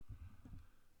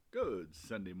Good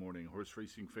Sunday morning, horse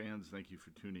racing fans. Thank you for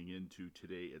tuning in to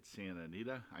Today at Santa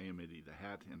Anita. I am Eddie the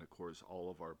Hat, and of course, all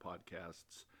of our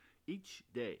podcasts each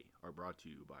day are brought to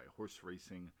you by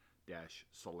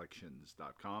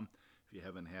horseracing-selections.com. If you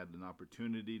haven't had an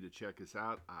opportunity to check us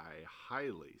out, I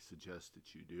highly suggest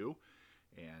that you do.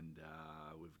 And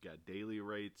we've got daily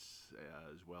rates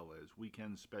as well as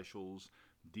weekend specials,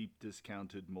 deep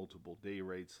discounted multiple day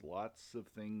rates, lots of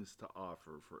things to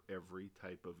offer for every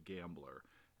type of gambler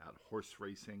at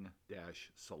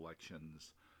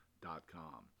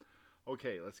horseracing-selections.com.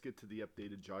 Okay, let's get to the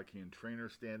updated jockey and trainer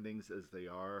standings as they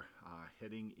are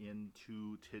heading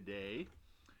into today.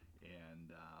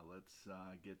 And let's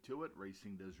get to it.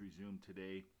 Racing does resume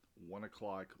today, 1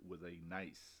 o'clock, with a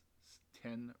nice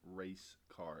 10-race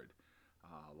card.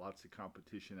 Lots of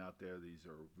competition out there. These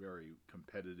are very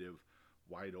competitive,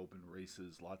 wide open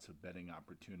races, lots of betting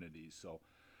opportunities. So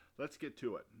let's get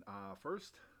to it.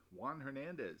 First, Juan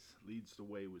Hernandez leads the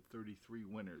way with 33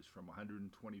 winners from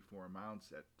 124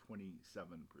 mounts at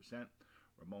 27%.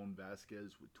 Ramon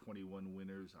Vasquez with 21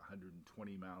 winners,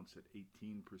 120 mounts at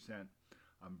 18%.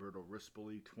 Umberto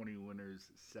Rispoli, 20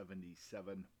 winners,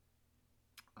 77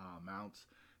 mounts,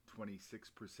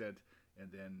 26%. And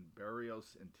then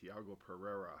Barrios and Tiago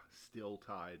Pereira still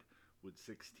tied with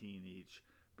 16 each.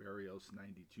 Barrios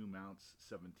 92 mounts,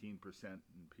 17%,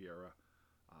 and Pereira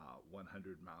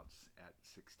 100 mounts at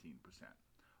 16%.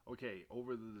 Okay,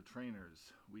 over to the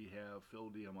trainers. We have Phil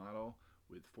D'Amato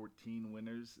with 14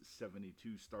 winners,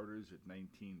 72 starters at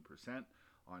 19%.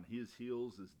 On his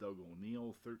heels is Doug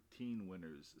O'Neill, 13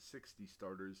 winners, 60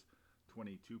 starters,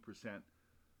 22%.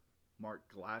 Mark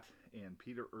Glatt and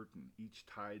Peter Urton each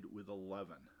tied with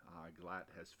 11. Glatt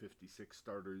has 56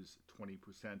 starters,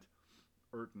 20%.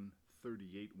 Urton,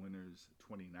 38 winners,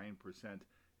 29%.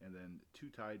 And then two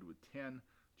tied with 10,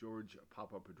 George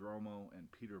Papapadromo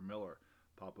and Peter Miller.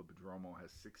 Papapadromo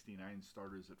has 69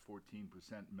 starters at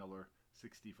 14%. Miller,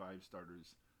 65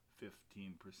 starters,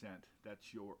 15%.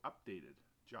 That's your updated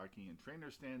jockey and trainer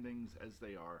standings as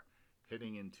they are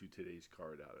heading into today's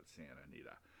card out at Santa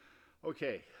Anita.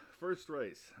 Okay, first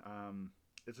race.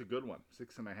 It's a good one,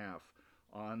 6.5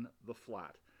 on the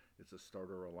flat. It's a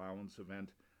starter allowance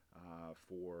event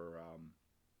for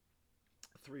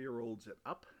 3-year-olds and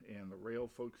up, and the rail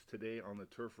folks today on the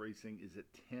turf racing is at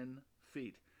 10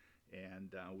 feet,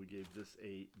 and we gave this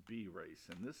a B race,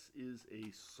 and this is a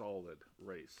solid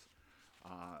race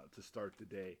to start the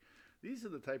day. These are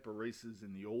the type of races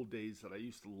in the old days that I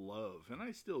used to love, and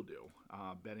I still do,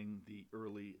 betting the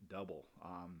early double.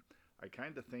 I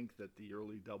kind of think that the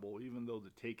early double, even though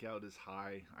the takeout is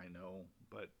high, I know,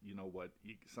 but you know what?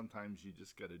 Sometimes you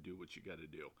just got to do what you got to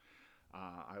do.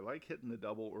 I like hitting the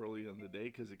double early in the day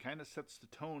because it kind of sets the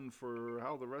tone for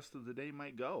how the rest of the day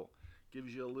might go.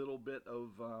 Gives you a little bit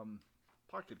of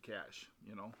pocket cash,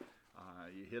 you know.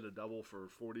 You hit a double for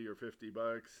 40 or 50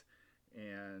 bucks,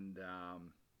 and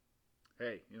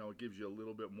hey, you know, it gives you a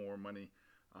little bit more money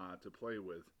to play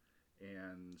with.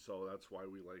 And so that's why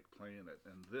we like playing it.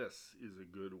 And this is a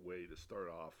good way to start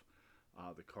off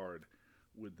the card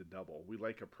with the double. We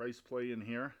like a price play in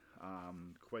here.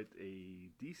 Quite a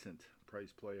decent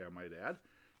price play, I might add.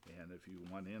 And if you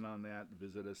want in on that,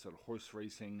 visit us at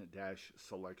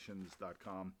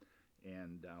horseracing-selections.com,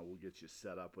 and we'll get you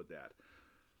set up with that.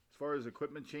 As far as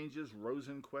equipment changes,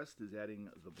 Rosenquist is adding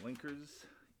the blinkers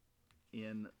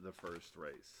in the first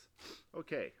race.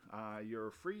 Okay,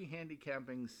 your free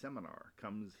handicapping seminar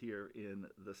comes here in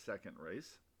the second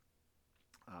race.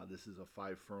 This is a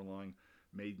 5-furlong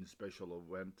maiden special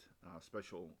event,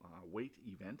 weight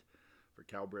event for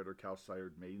cowbred or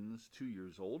cow-sired maidens 2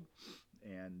 years old.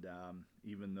 And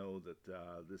even though that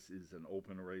this is an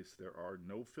open race, there are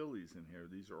no fillies in here.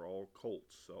 These are all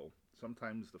colts. So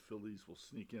sometimes the fillies will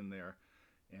sneak in there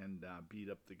and beat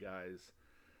up the guys,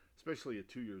 especially at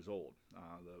 2 years old.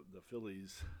 The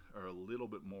fillies are a little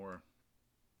bit more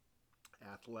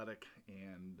athletic,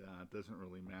 and it doesn't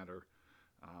really matter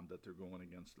that they're going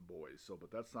against the boys. So,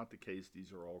 but that's not the case.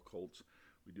 These are all colts.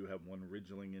 We do have one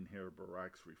Ridgeling in here,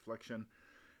 Barak's Reflection.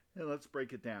 And let's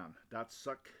break it down.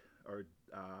 Datsuk, or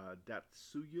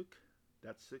Datsuyuk,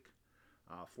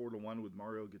 4-1 with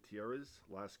Mario Gutierrez.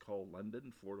 Last Call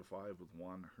London, 4-5 with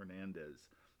Juan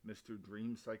Hernandez. Mr.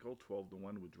 Dream Cycle,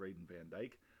 12-1 with Drayden Van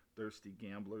Dyke. Thirsty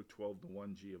Gambler,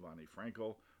 12-1 Giovanni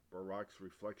Franco. Barak's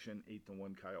Reflection,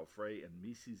 8-1 Kyle Frey. And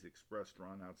Mises Express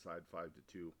drawn outside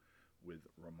 5-2 with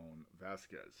Ramon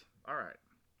Vasquez. All right.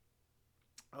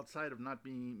 Outside of not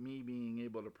being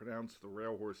able to pronounce the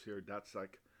rail horse here,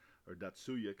 Datsuk, or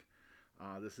Datsuyuk,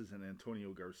 this is an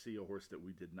Antonio Garcia horse that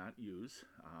we did not use.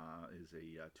 Is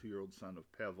a 2-year-old son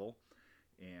of Pavel,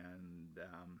 and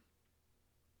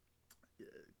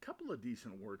couple of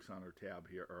decent works on her tab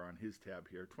here, or on his tab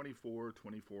here. 24,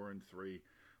 24, and 3.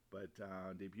 But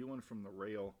debuting from the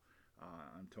rail,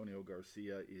 Antonio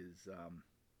Garcia is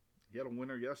he had a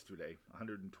winner yesterday,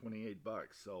 128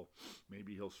 bucks. So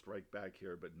maybe he'll strike back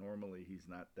here. But normally he's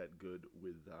not that good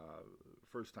with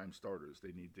first-time starters.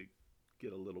 They need to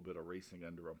get a little bit of racing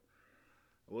under him.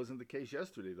 It wasn't the case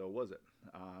yesterday, though, was it?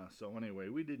 So anyway,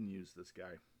 we didn't use this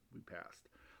guy. We passed.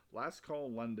 Last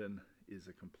Call London is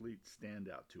a complete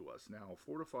standout to us. Now,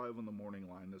 4 to 5 on the morning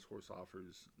line, this horse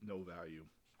offers no value,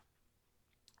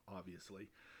 obviously,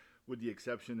 with the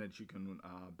exception that you can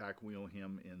back wheel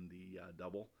him in the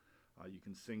double. You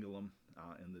can single him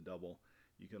in the double.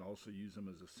 You can also use him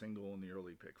as a single in the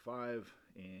early pick 5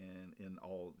 and in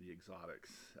all the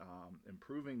exotics.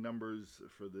 Improving numbers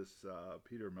for this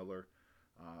Peter Miller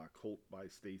colt by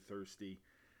Stay Thirsty.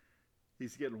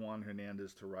 He's getting Juan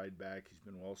Hernandez to ride back. He's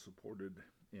been well supported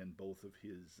in both of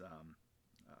his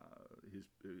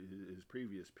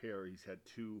previous pair. He's had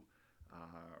 2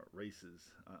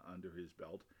 races under his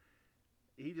belt.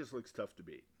 He just looks tough to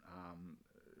beat.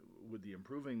 With the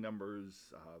improving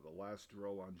numbers, the last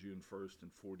drill on June 1st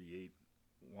and 48,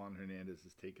 Juan Hernandez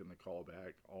has taken the call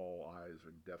back. All eyes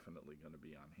are definitely going to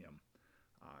be on him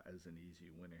as an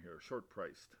easy winner here.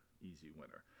 Short-priced, easy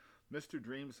winner. Mr.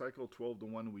 Dream Cycle, 12 to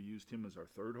 1, we used him as our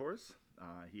third horse.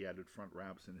 He added front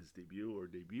wraps in his debut, or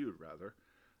debuted rather,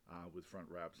 with front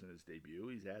wraps in his debut.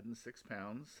 He's adding 6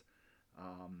 pounds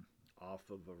off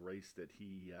of a race that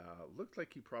he looked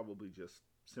like he probably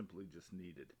simply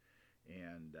needed.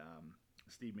 And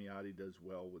Steve Miotti does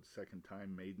well with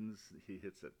second-time maidens. He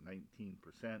hits at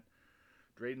 19%.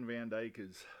 Drayden Van Dyke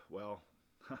is, well,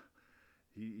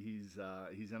 he's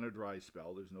in a dry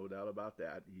spell. There's no doubt about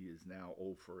that. He is now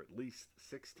 0 for at least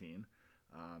 16.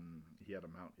 He had a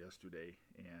mount yesterday,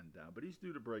 but he's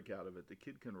due to break out of it. The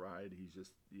kid can ride. He's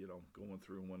just going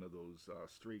through one of those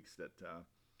streaks that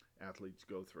athletes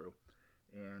go through.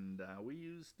 And we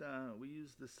used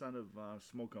the son of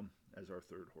Smoke'em as our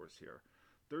third horse here.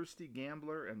 Thirsty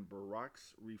Gambler and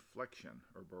Barak's Reflection.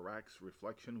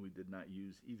 We did not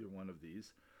use either one of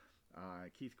these.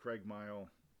 Keith Craigmile,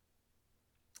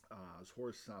 his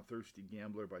horse Thirsty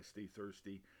Gambler by Stay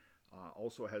Thirsty,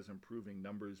 also has improving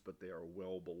numbers, but they are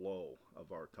well below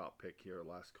of our top pick here,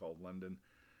 Last Call London.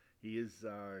 He is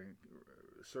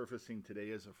surfacing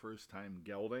today as a first-time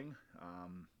gelding.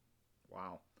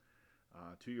 Wow.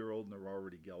 2-year-old and they're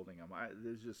already gelding him.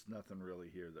 There's just nothing really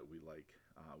here that we like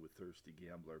with Thirsty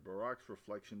Gambler. Barak's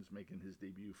Reflections making his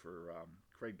debut for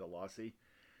Craig DeLossie.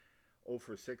 0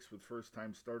 for 6 with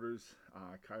first-time starters.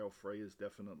 Kyle Frey is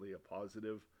definitely a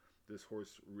positive. This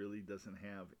horse really doesn't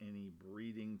have any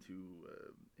breeding to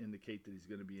indicate that he's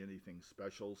going to be anything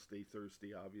special. Stay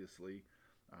Thirsty, obviously.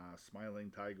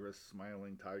 Smiling Tigress,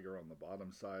 Smiling Tiger on the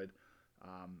bottom side.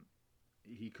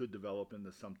 He could develop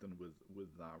into something with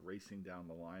racing down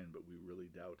the line, but we really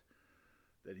doubt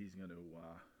that he's going to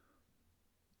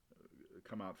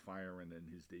come out firing in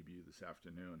his debut this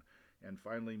afternoon. And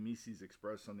finally, Mises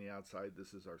Express on the outside.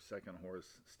 This is our second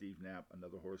horse, Steve Knapp,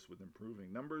 another horse with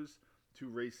improving numbers. 2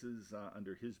 races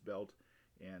under his belt,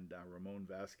 and Ramon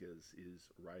Vasquez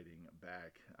is riding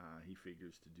back. He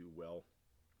figures to do well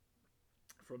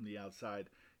from the outside.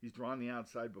 He's drawn the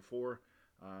outside before.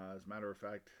 As a matter of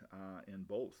fact, in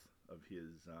both of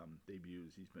his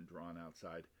debuts, he's been drawn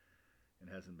outside and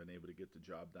hasn't been able to get the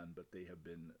job done, but they have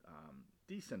been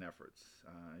decent efforts.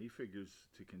 He figures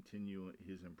to continue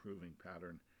his improving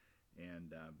pattern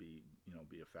and be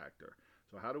a factor.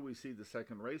 So how do we see the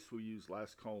second race? We use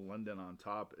Last Call London on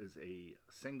top as a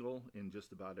single in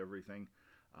just about everything.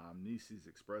 Mises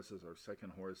Express is our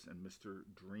second horse, and Mr.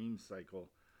 Dream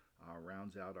Cycle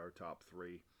rounds out our top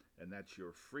 3. And that's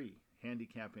your free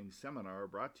handicapping seminar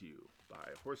brought to you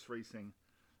by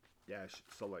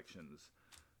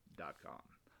horseracing-selections.com.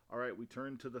 All right, we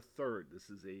turn to the third. This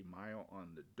is a mile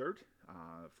on the dirt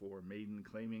for maiden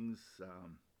claiming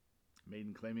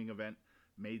event.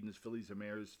 Maidens, fillies, and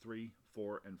mares 3,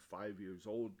 4, and 5 years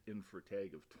old, in for a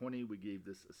tag of 20. We gave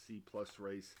this a C+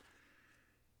 race.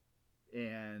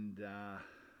 And,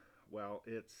 well,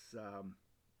 it's an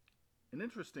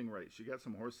interesting race. You got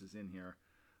some horses in here.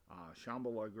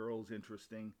 Shambhala Girl's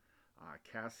interesting.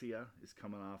 Cassia is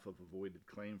coming off of avoided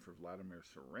claim for Vladimir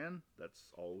Seren.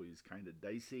 That's always kind of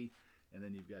dicey. And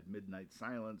then you've got Midnight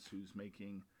Silence, who's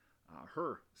making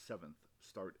her 7th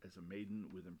start as a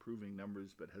maiden with improving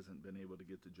numbers, but hasn't been able to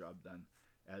get the job done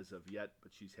as of yet.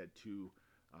 But she's had 2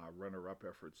 runner-up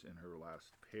efforts in her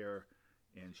last pair,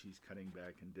 and she's cutting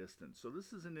back in distance. So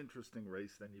this is an interesting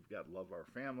race. Then you've got Love Our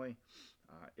Family,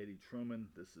 Eddie Truman.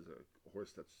 This is a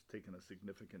horse that's taken a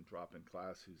significant drop in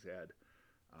class, who's had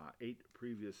 8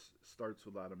 previous starts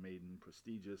without a maiden,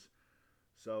 prestigious.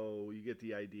 So you get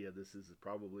the idea. This is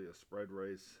probably a spread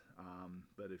race,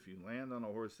 but if you land on a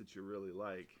horse that you really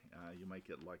like, you might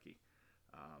get lucky,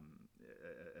 um,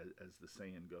 as the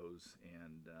saying goes.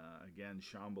 And again,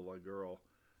 Shambhala Girl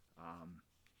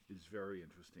is very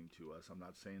interesting to us. I'm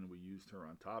not saying we used her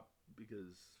on top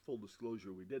because, full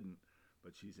disclosure, we didn't,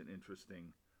 but she's an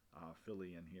interesting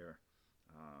filly in here,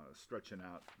 stretching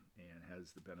out and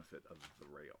has the benefit of the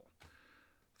rail.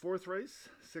 Fourth race,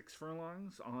 6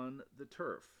 furlongs on the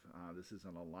turf. This is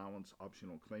an allowance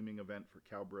optional claiming event for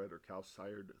cowbred or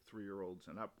cow-sired 3-year-olds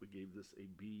and up. We gave this a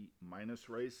B-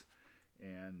 race,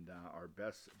 and our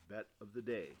best bet of the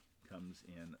day comes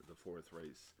in the fourth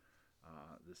race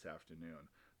this afternoon.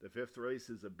 The fifth race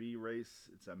is a B race.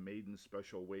 It's a maiden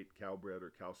special weight cowbred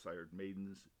or cow-sired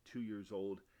maidens, 2 years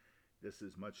old. This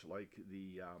is much like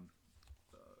the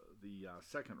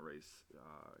second race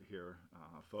here,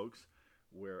 folks.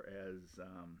 Whereas,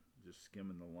 just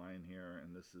skimming the line here,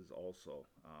 and this is also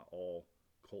all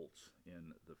colts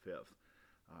in the fifth.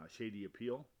 Shady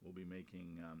Appeal will be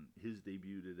making his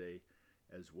debut today,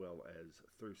 as well as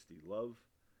Thirsty Love,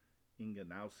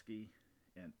 Inganowski,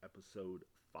 and Episode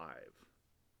 5.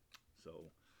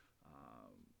 So,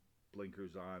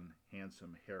 blinkers on,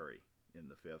 Handsome Harry in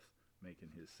the fifth,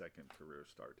 making his second career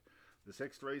start. The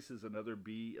sixth race is another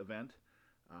B event.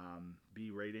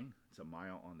 B rating. It's a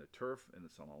mile on the turf, and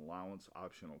it's an allowance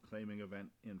optional claiming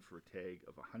event in for a tag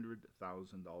of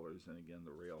 $100,000. And again,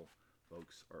 the rail,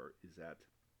 folks, is at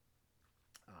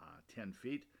 10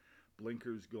 feet.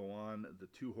 Blinkers go on the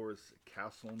 2-horse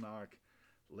Castle Knock,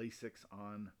 Lasix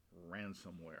on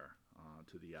Ransomware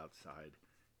to the outside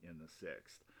in the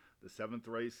sixth. The seventh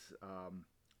race,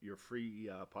 your free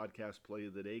podcast play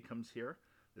of the day comes here.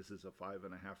 This is a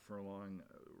 5.5 furlong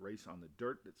race on the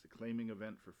dirt. It's a claiming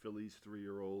event for fillies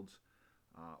 3-year-olds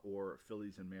or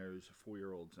fillies and mares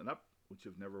 4-year-olds and up, which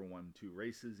have never won 2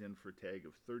 races, in for a tag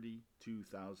of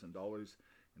 $32,000.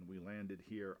 And we landed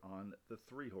here on the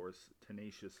 3-horse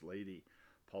Tenacious Lady.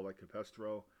 Paula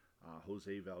Capestro,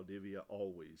 Jose Valdivia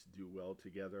always do well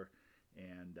together.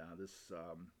 And this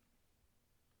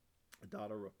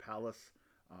Daughter of Palace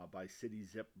by City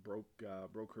Zip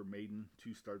broke her maiden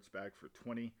 2 starts back for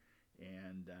 20,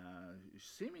 and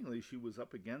seemingly she was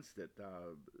up against it,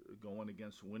 going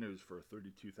against winners for a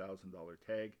 $32,000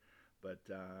 tag, but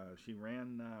she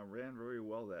ran very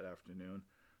well that afternoon.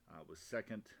 Was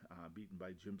second, beaten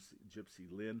by Gypsy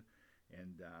Lynn,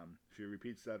 and if she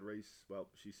repeats that race, well,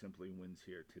 she simply wins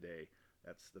here today.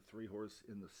 That's the 3-horse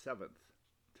in the 7th,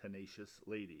 Tenacious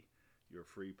Lady. Your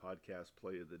free podcast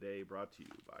play of the day, brought to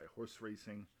you by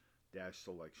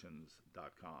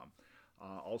horseracing-selections.com.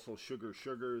 Also, Sugar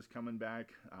is coming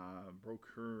back. Broke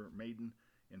her maiden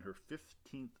in her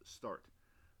 15th start.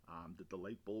 Did the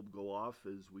light bulb go off,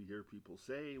 as we hear people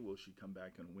say? Will she come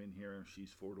back and win here?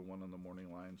 She's 4-1 on the morning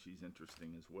line. She's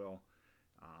interesting as well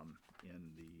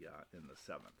in the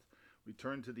 7th. We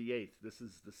turn to the 8th. This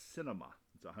is the Cinema.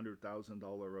 It's a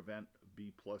 $100,000 event,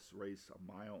 B+ race, a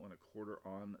mile and a quarter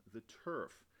on the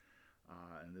turf.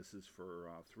 And this is for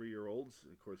 3-year-olds.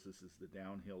 Of course, this is the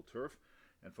downhill turf.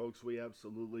 And folks, we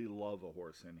absolutely love a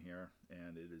horse in here,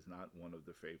 and it is not one of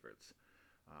the favorites.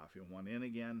 If you want in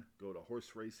again, go to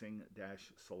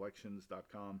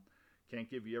horseracing-selections.com. Can't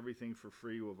give you everything for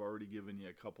free. We've already given you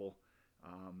a couple.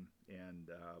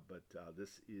 But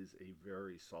this is a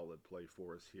very solid play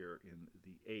for us here in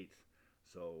the 8th.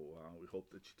 So we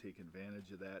hope that you take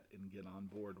advantage of that and get on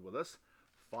board with us.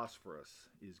 Phosphorus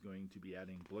is going to be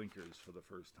adding blinkers for the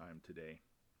first time today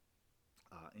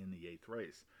in the 8th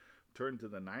race. Turn to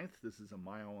the 9th. This is a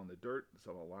mile on the dirt. It's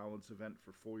an allowance event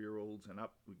for 4-year-olds and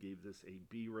up. We gave this a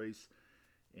B race.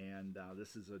 And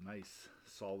this is a nice,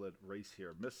 solid race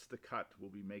here. Miss the Cut will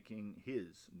be making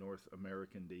his North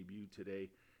American debut today,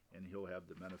 and he'll have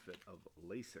the benefit of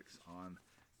Lasix on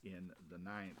in the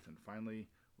 9th. And finally,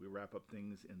 we wrap up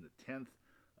things in the 10th,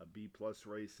 a B+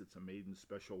 race. It's a maiden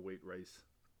special weight race.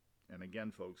 And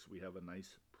again, folks, we have a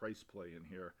nice price play in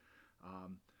here.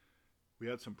 We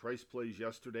had some price plays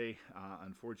yesterday.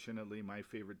 Unfortunately, my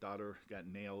favorite daughter got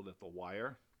nailed at the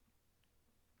wire.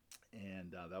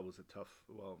 And that was a tough,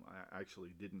 well, I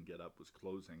actually didn't get up, was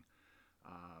closing.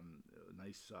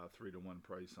 Nice 3-1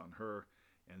 price on her.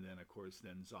 And then, of course,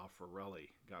 Zaffarelli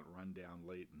got run down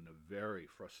late in a very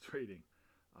frustrating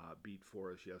beat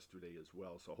for us yesterday as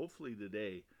well. So hopefully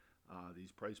today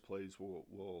these price plays will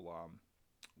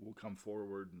come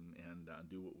forward and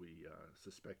do what we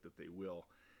suspect that they will.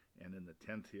 And in the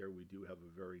 10th here, we do have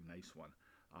a very nice one.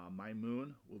 My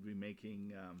Moon will be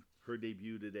making her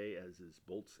debut today, as is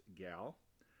Bolt's Gal,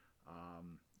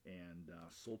 and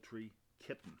Sultry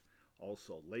Kitten.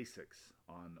 Also, Lasix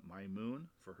on My Moon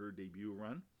for her debut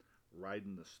run.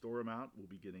 Riding the Storm Out will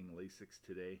be getting Lasix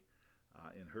today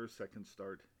in her second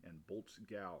start, and Bolt's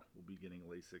Gal will be getting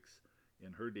Lasix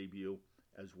in her debut,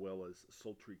 as well as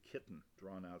Sultry Kitten,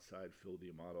 drawn outside Phil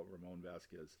D'Amato, Ramon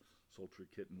Vasquez. Sultry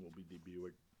Kitten will be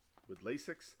debuting with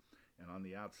Lasix, and on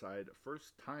the outside,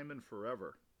 first time in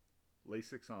forever,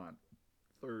 Lasix on,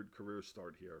 third career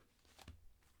start here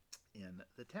in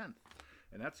the 10th.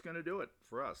 And that's going to do it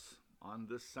for us on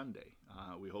this Sunday.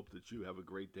 We hope that you have a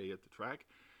great day at the track.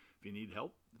 If you need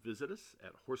help, visit us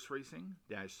at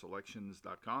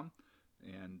horseracing-selections.com.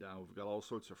 And we've got all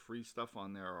sorts of free stuff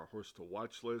on there. Our Horse to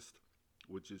Watch list,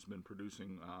 which has been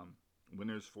producing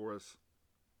winners for us,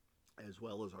 as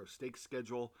well as our stakes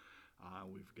schedule.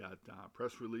 We've got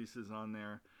press releases on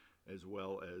there, as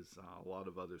well as a lot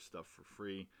of other stuff for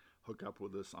free. Hook up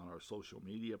with us on our social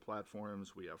media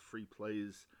platforms. We have free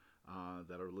plays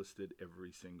that are listed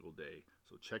every single day.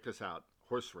 So check us out,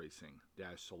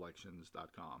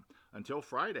 horseracing-selections.com. Until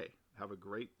Friday, have a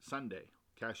great Sunday.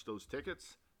 Cash those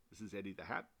tickets. This is Eddie the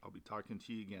Hat. I'll be talking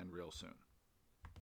to you again real soon.